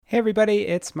Hey everybody,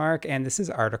 it's Mark, and this is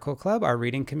Article Club, our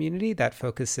reading community that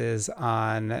focuses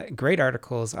on great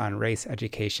articles on race,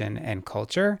 education, and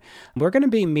culture. We're going to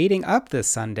be meeting up this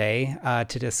Sunday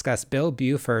to discuss Bill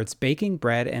Buford's Baking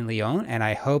Bread in Lyon, and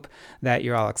I hope that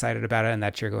you're all excited about it and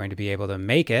that you're going to be able to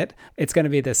make it. It's going to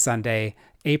be this Sunday,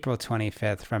 April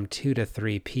 25th from 2 to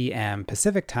 3 p.m.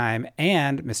 Pacific time,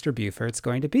 and Mr. Buford's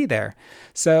going to be there.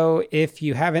 So if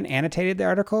you haven't annotated the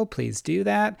article, please do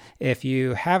that. If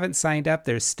you haven't signed up,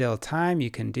 there's still time.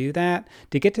 You can do that.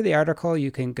 To get to the article,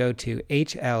 you can go to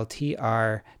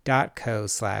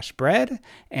hltr.co/bread,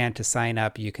 and to sign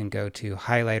up, you can go to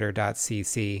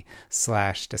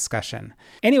highlighter.cc/discussion.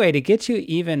 Anyway, to get you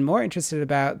even more interested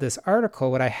about this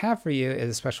article, what I have for you is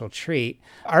a special treat.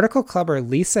 Article Clubber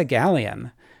Lisa Gallion,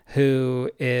 who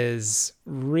is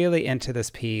really into this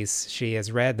piece. She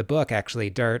has read the book, actually,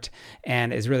 Dirt,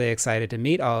 and is really excited to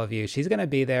meet all of you. She's going to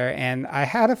be there, and I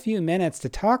had a few minutes to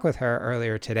talk with her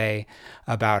earlier today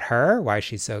about her, why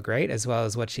she's so great, as well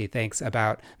as what she thinks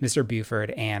about Mr.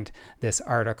 Buford and this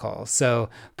article. So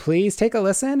please take a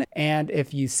listen, and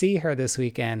if you see her this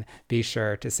weekend, be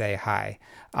sure to say hi.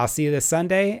 I'll see you this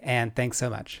Sunday, and thanks so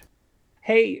much.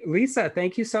 Hey, Lisa,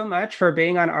 thank you so much for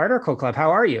being on Article Club.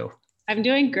 How are you? I'm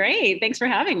doing great. Thanks for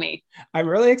having me. I'm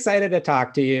really excited to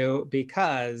talk to you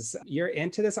because you're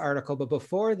into this article. But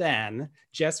before then,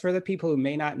 just for the people who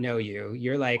may not know you,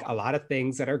 you're like a lot of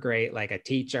things that are great, like a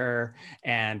teacher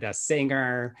and a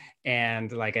singer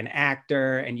and like an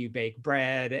actor, and you bake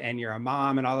bread and you're a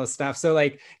mom and all this stuff. So,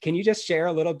 like, can you just share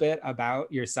a little bit about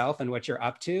yourself and what you're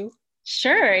up to?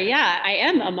 Sure. Yeah, I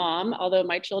am a mom, although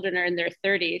my children are in their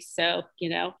 30s. So,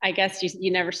 I guess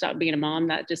you never stop being a mom.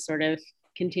 That just sort of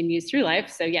continues through life.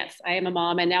 So, yes, I am a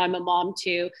mom. And now I'm a mom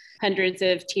to hundreds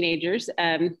of teenagers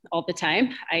all the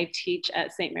time. I teach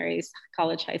at St. Mary's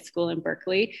College High School in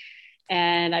Berkeley.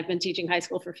 And I've been teaching high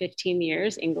school for 15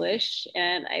 years, English,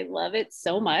 and I love it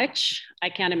so much. I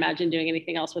can't imagine doing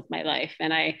anything else with my life.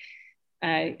 And I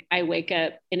wake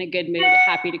up in a good mood,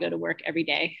 happy to go to work every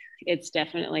day. It's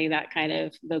definitely that kind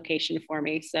of vocation for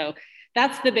me. So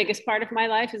that's the biggest part of my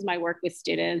life is my work with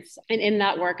students. And in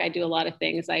that work, I do a lot of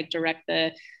things. I direct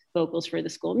the vocals for the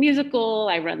school musical.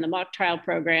 I run the mock trial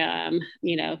program,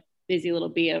 busy little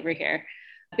bee over here.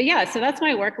 But yeah, so that's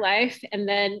my work life. And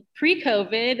then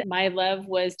pre-COVID, my love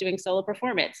was doing solo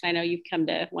performance. I know you've come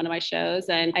to one of my shows,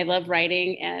 and I love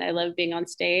writing and I love being on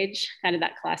stage, kind of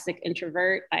that classic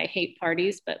introvert. I hate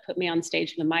parties, but put me on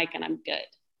stage with a mic and I'm good.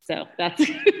 So that's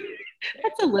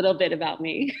that's a little bit about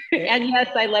me. And yes,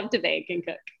 I love to bake and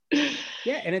cook.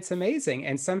 Yeah, and it's amazing.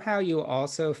 And somehow you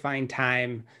also find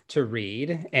time to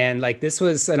read. And like this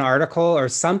was an article or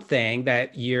something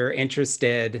that you're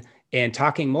interested in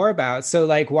talking more about. So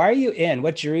like, why are you in?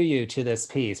 What drew you to this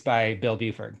piece by Bill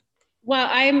Buford? Well,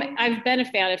 I've been a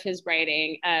fan of his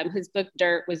writing. His book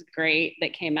Dirt was great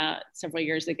that came out several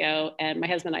years ago, and my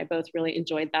husband and I both really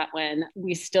enjoyed that one.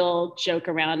 We still joke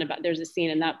around about there's a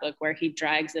scene in that book where he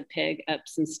drags a pig up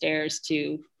some stairs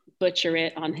to butcher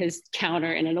it on his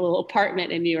counter in a little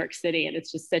apartment in New York City, and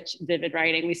it's just such vivid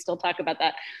writing. We still talk about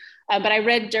that. But I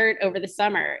read Dirt over the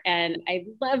summer, and I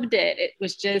loved it. It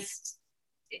was just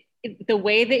the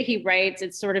way that he writes,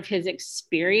 it's sort of his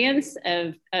experience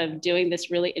of doing this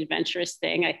really adventurous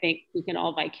thing. I think we can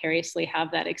all vicariously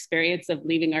have that experience of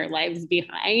leaving our lives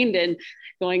behind and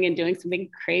going and doing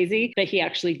something crazy, but he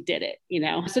actually did it.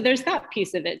 So there's that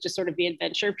piece of it, just sort of the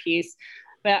adventure piece.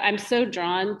 But I'm so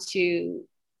drawn to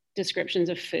descriptions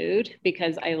of food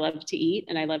because I love to eat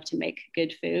and I love to make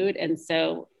good food. And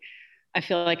so I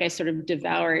feel like I sort of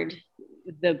devoured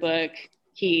the book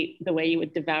the way you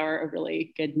would devour a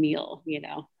really good meal.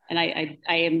 And I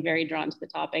am very drawn to the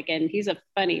topic, and he's a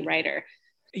funny writer.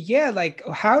 Yeah, like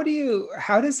how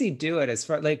does he do it as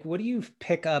far like what do you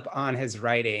pick up on his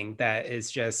writing that is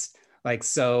just like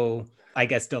so, I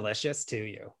guess, delicious to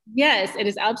you? Yes, it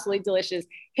is absolutely delicious.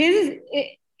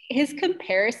 His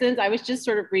comparisons, I was just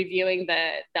sort of reviewing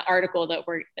the article that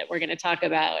we're going to talk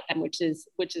about, and which is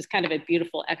kind of a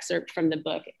beautiful excerpt from the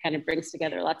book. It kind of brings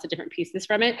together lots of different pieces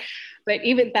from it. But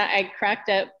even that, I cracked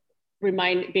up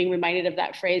being reminded of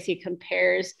that phrase. He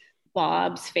compares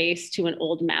Bob's face to an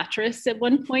old mattress at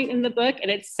one point in the book, and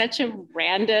it's such a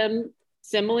random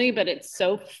simile, but it's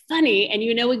so funny, and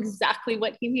you know exactly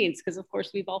what he means because, of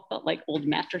course, we've all felt like old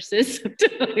mattresses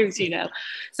sometimes.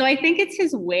 So I think it's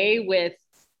his way with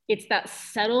it's that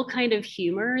subtle kind of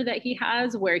humor that he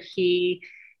has where he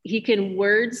can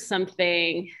word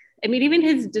something. I mean, even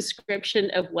his description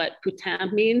of what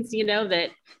putain means, that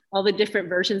all the different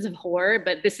versions of whore,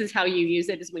 but this is how you use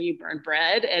it is when you burn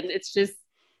bread. And it's just,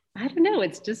 I don't know,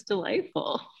 it's just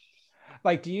delightful.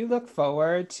 Like, do you look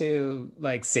forward to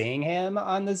like seeing him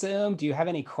on the Zoom? Do you have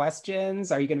any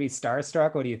questions? Are you going to be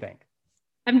starstruck? What do you think?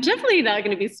 I'm definitely not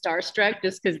going to be starstruck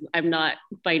just because I'm not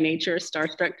by nature a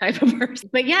starstruck type of person.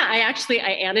 But yeah, I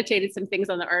annotated some things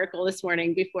on the article this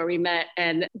morning before we met.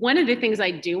 And one of the things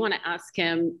I do want to ask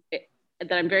him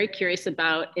that I'm very curious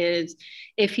about is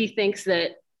if he thinks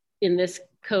that in this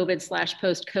COVID slash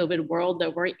post COVID world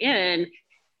that we're in,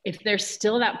 if there's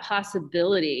still that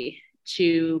possibility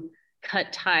to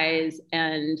cut ties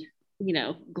and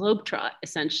globetrot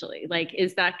essentially, like,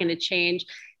 is that going to change?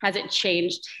 Has it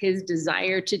changed his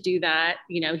desire to do that?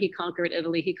 He conquered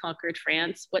Italy, he conquered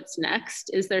France. What's next?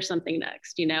 Is there something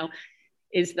next?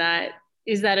 Is that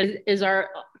is our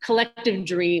collective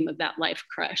dream of that life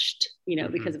crushed,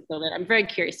 because of COVID? I'm very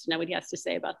curious to know what he has to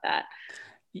say about that.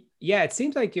 Yeah, it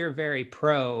seems like you're very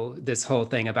pro this whole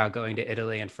thing about going to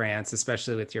Italy and France,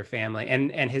 especially with your family.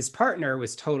 And his partner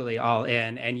was totally all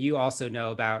in. And you also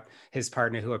know about his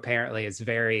partner who apparently is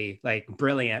very like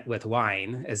brilliant with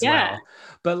wine as Yeah. well.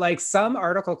 But like some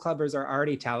article clubbers are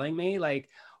already telling me like,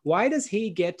 why does he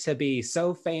get to be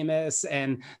so famous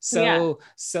and Yeah.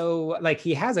 so like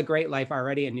he has a great life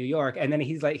already in New York, and then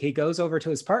he's like he goes over to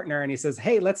his partner and he says,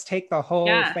 hey, let's take the whole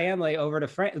Yeah. family over to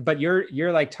France. But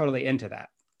you're like totally into that.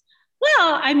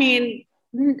 Well, I mean,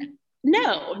 no,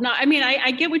 no. I mean, I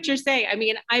get what you're saying. I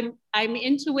mean, I'm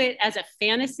into it as a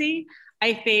fantasy.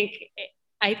 I think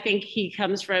I think he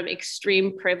comes from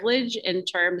extreme privilege in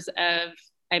terms of,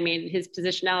 I mean, his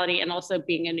positionality and also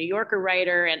being a New Yorker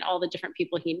writer and all the different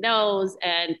people he knows.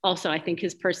 And also, I think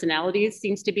his personality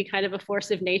seems to be kind of a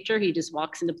force of nature. He just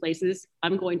walks into places,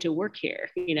 I'm going to work here,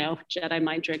 Jedi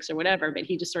mind tricks or whatever, but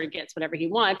he just sort of gets whatever he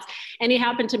wants. And he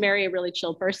happened to marry a really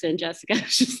chill person. Jessica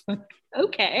was just like,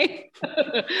 okay.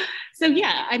 So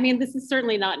yeah, I mean, this is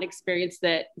certainly not an experience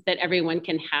that everyone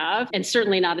can have, and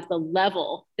certainly not at the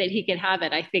level that he could have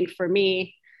it. I think for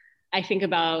me, I think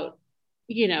about,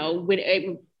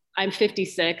 when I'm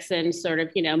 56 and sort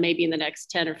of, maybe in the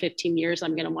next 10 or 15 years,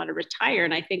 I'm going to want to retire.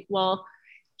 And I think, well,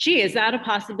 gee, is that a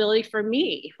possibility for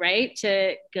me, right?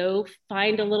 To go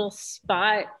find a little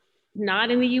spot, not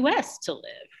in the US to live,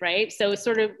 right? So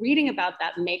sort of reading about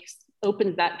that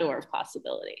opens that door of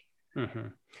possibility. Mm-hmm.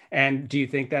 And do you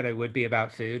think that it would be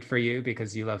about food for you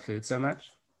because you love food so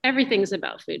much? Everything's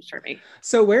about food for me.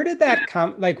 So where did that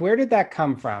come, like, where did that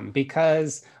come from?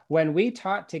 Because when we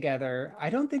taught together, I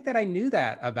don't think that I knew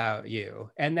that about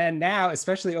you. And then now,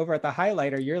 especially over at the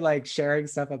highlighter, you're like sharing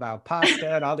stuff about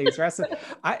pasta and all these recipes.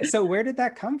 So where did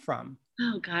that come from?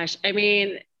 Oh gosh. I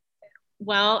mean,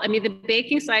 well, I mean, the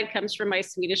baking side comes from my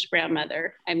Swedish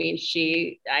grandmother. I mean,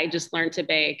 I just learned to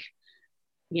bake,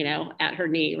 at her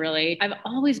knee, really. I've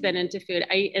always been into food.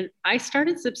 I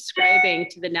started subscribing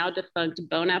to the now defunct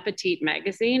Bon Appetit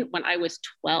magazine when I was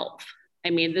 12. I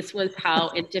mean, this was how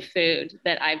into food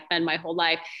that I've been my whole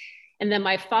life. And then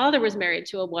my father was married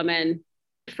to a woman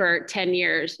for 10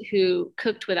 years who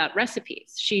cooked without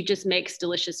recipes. She just makes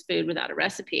delicious food without a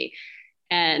recipe.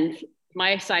 And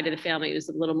my side of the family was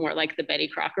a little more like the Betty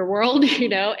Crocker world,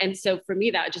 And so for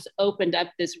me, that just opened up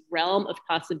this realm of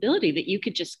possibility that you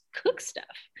could just cook stuff.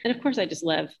 And of course, I just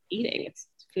love eating.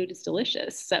 Food is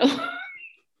delicious. So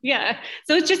yeah.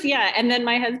 So it's just, yeah. And then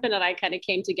my husband and I kind of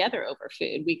came together over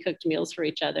food. We cooked meals for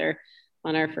each other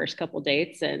on our first couple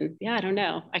dates. And yeah, I don't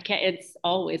know. It's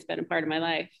always been a part of my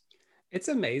life. It's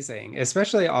amazing,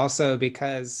 especially also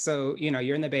because, so,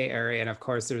 you're in the Bay Area, and of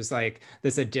course, there's like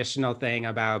this additional thing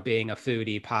about being a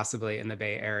foodie, possibly in the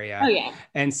Bay Oh, Area. yeah.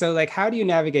 And so, like, how do you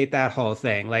navigate that whole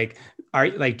thing? Like,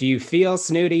 do you feel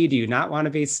snooty? Do you not want to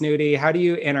be snooty? How do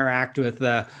you interact with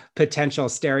the potential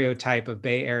stereotype of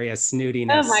Bay Area Oh my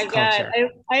snootiness God. culture?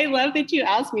 I love that you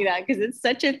asked me that because it's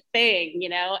such a thing,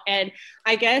 and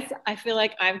I guess I feel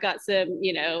like I've got some,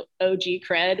 OG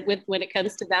cred with when it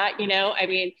comes to that, I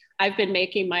mean, I've been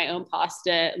making my own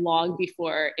pasta long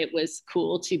before it was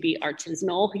cool to be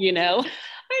artisanal,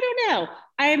 I don't know.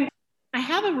 I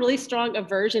have a really strong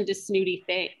aversion to snooty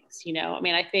things, I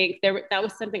mean, I think that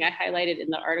was something I highlighted in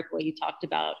the article. He talked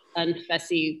about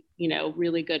unfussy,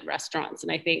 really good restaurants.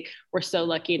 And I think we're so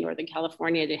lucky in Northern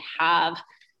California to have,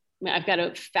 I mean, I've got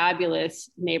a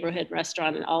fabulous neighborhood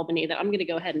restaurant in Albany that I'm going to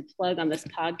go ahead and plug on this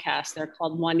podcast. They're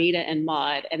called Juanita and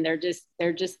Maud, and they're just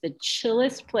the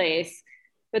chillest place,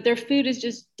 but their food is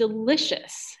just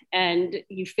delicious. And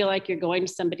you feel like you're going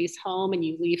to somebody's home and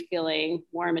you leave feeling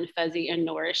warm and fuzzy and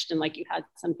nourished and like you had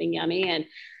something yummy. And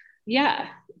yeah,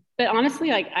 but honestly,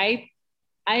 like I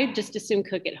just assume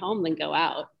cook at home than go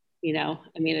out,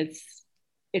 I mean,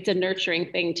 it's a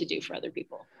nurturing thing to do for other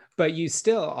people. But you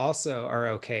still also are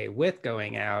okay with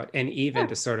going out and even Sure.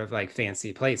 to sort of like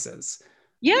fancy places.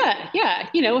 Yeah, yeah.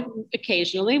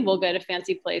 Occasionally we'll go to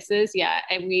fancy places. Yeah.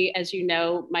 And we, as you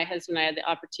know, my husband and I had the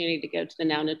opportunity to go to the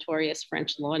now notorious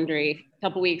French Laundry a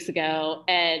couple weeks ago.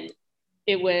 And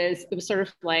it was sort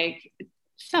of like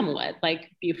somewhat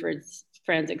like Buford's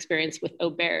Friends experience with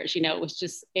Auberge.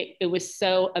 It was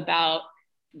so about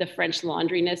the French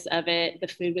laundriness of it. The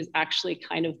food was actually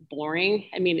kind of boring.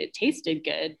 I mean, it tasted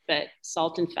good, but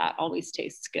salt and fat always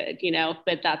tastes good,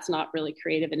 but that's not really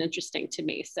creative and interesting to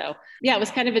me. So yeah, it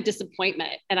was kind of a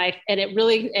disappointment. And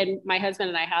my husband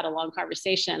and I had a long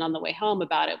conversation on the way home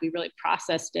about it. We really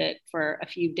processed it for a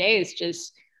few days.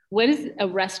 Just what does a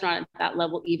restaurant at that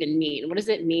level even mean? What does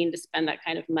it mean to spend that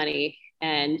kind of money?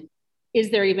 And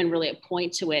is there even really a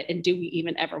point to it? And do we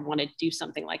even ever want to do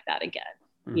something like that again?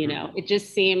 It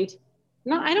just seemed,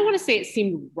 no, I don't want to say it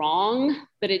seemed wrong,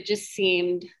 but it just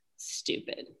seemed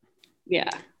stupid. Yeah.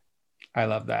 I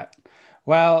love that.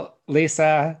 Well,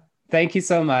 Lisa, thank you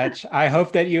so much. I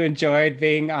hope that you enjoyed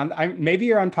being on. Maybe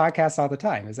you're on podcasts all the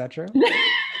time. Is that true?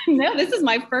 No, this is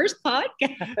my first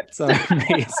podcast. So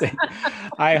amazing.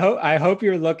 I hope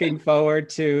you're looking forward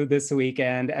to this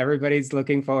weekend. Everybody's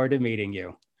looking forward to meeting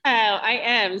you. Oh, I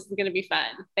am. This is going to be fun.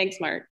 Thanks, Mark.